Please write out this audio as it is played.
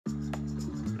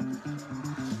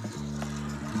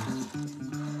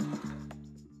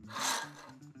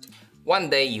One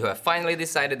day you have finally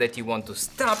decided that you want to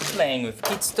stop playing with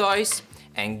kids' toys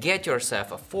and get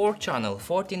yourself a 4-channel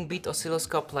 14-bit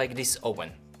oscilloscope like this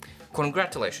Owen.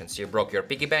 Congratulations, you broke your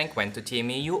piggy bank, went to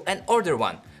TMEU and ordered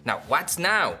one. Now what's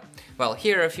now? Well,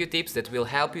 here are a few tips that will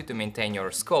help you to maintain your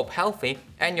scope healthy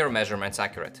and your measurements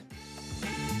accurate.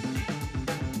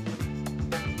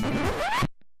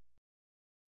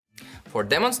 For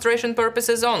demonstration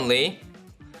purposes only,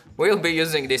 we'll be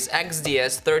using this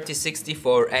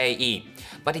XDS3064AE,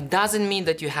 but it doesn't mean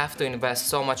that you have to invest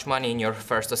so much money in your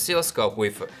first oscilloscope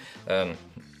with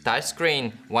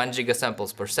touchscreen, 1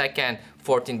 gigasamples per second,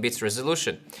 14 bits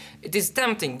resolution. It is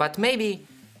tempting, but maybe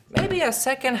a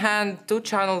second-hand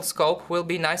 2-channel scope will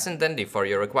be nice and dandy for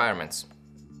your requirements.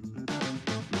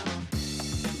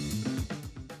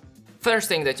 First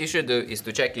thing that you should do is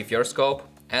to check if your scope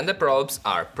and the probes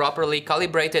are properly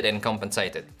calibrated and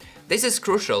compensated. This is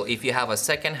crucial if you have a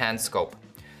second-hand scope.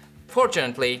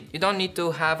 Fortunately, you don't need to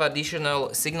have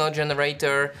additional signal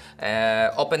generator,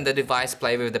 open the device,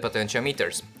 play with the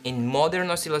potentiometers. In modern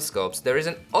oscilloscopes, there is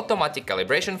an automatic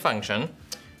calibration function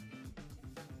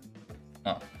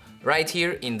right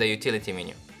here in the utility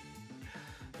menu.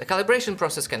 The calibration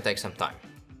process can take some time.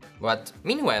 But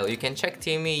meanwhile, you can check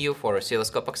TMEU for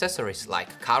oscilloscope accessories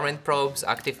like current probes,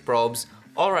 active probes,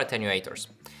 or attenuators.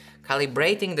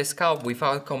 Calibrating the scope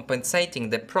without compensating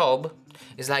the probe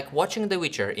is like watching The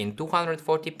Witcher in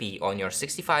 240p on your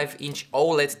 65-inch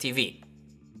OLED TV.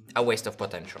 A waste of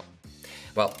potential.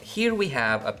 Well, here we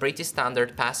have a pretty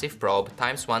standard passive probe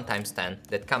 ×1 ×10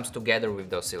 that comes together with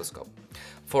the oscilloscope.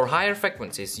 For higher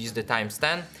frequencies, use the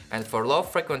 ×10, and for low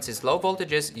frequencies, low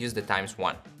voltages, use the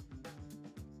 ×1.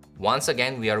 Once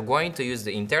again, we are going to use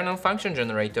the internal function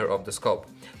generator of the scope.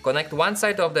 Connect one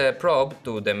side of the probe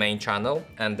to the main channel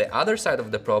and the other side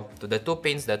of the probe to the 2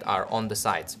 pins that are on the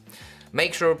sides.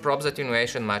 Make sure probe's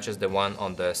attenuation matches the one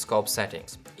on the scope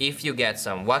settings. If you get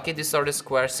some wacky distorted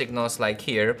square signals like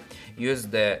here, use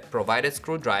the provided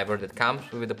screwdriver that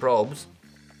comes with the probes,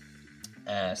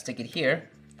 stick it here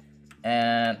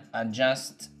and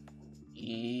adjust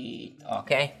it,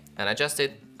 okay, and adjust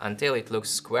it until it looks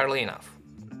squarely enough.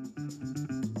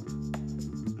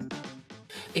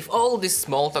 If all this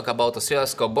small talk about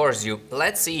oscilloscope bores you,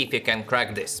 let's see if you can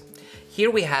crack this.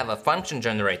 Here we have a function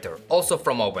generator, also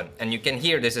from Owen, and you can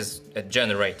hear this is a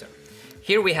generator.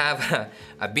 Here we have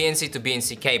a BNC to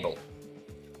BNC cable.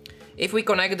 If we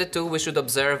connect the two, we should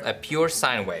observe a pure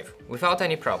sine wave, without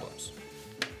any problems.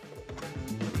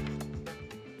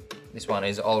 This one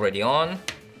is already on.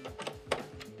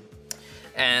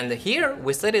 And here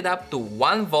we set it up to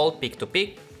 1 volt peak to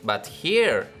peak, but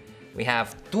here we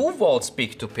have 2 volts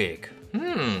peak to peak.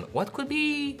 What could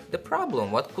be the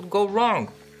problem? What could go wrong?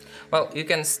 Well, you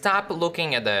can stop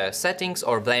looking at the settings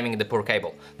or blaming the poor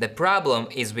cable. The problem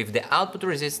is with the output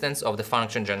resistance of the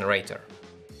function generator.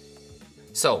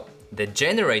 So, the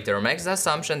generator makes the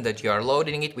assumption that you are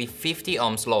loading it with 50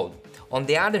 ohms load. On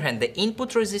the other hand, the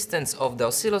input resistance of the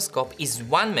oscilloscope is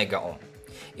 1 mega ohm.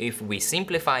 If we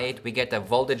simplify it, we get a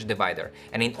voltage divider,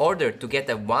 and in order to get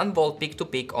a 1 volt peak to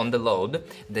peak on the load,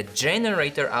 the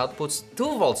generator outputs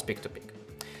 2 volts peak to peak.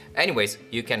 Anyways,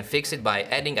 you can fix it by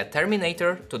adding a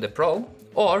terminator to the probe,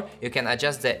 or you can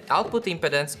adjust the output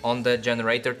impedance on the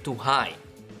generator to high.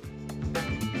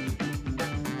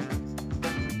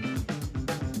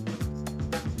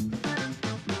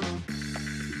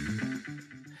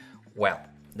 Well,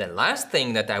 the last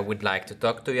thing that I would like to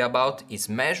talk to you about is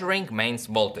measuring mains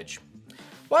voltage.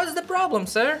 What's the problem,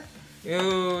 sir?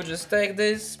 You just take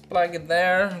this, plug it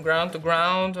there, ground to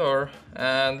ground, or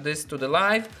this to the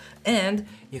live, and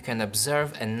you can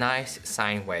observe a nice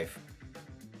sine wave.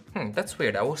 That's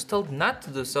weird. I was told not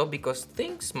to do so because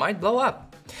things might blow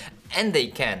up. And they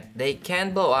can. They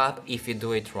can blow up if you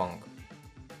do it wrong.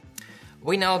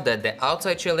 We know that the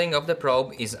outside shielding of the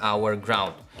probe is our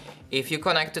ground. If you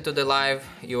connect it to the live,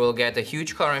 you will get a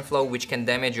huge current flow which can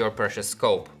damage your precious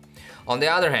scope. On the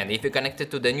other hand, if you connect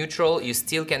it to the neutral, you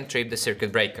still can trip the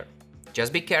circuit breaker.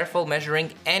 Just be careful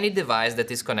measuring any device that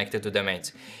is connected to the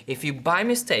mains. If you by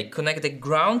mistake connect the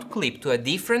ground clip to a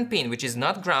different pin which is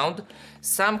not ground,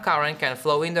 some current can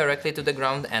flow indirectly to the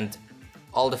ground and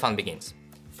all the fun begins.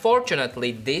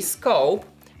 Fortunately, this scope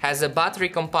has a battery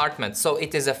compartment, so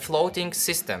it is a floating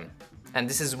system, and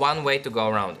this is one way to go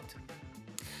around it.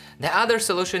 The other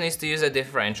solution is to use a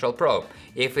differential probe.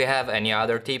 If you have any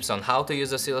other tips on how to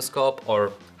use oscilloscope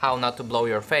or how not to blow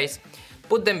your face,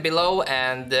 put them below,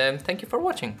 and thank you for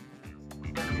watching.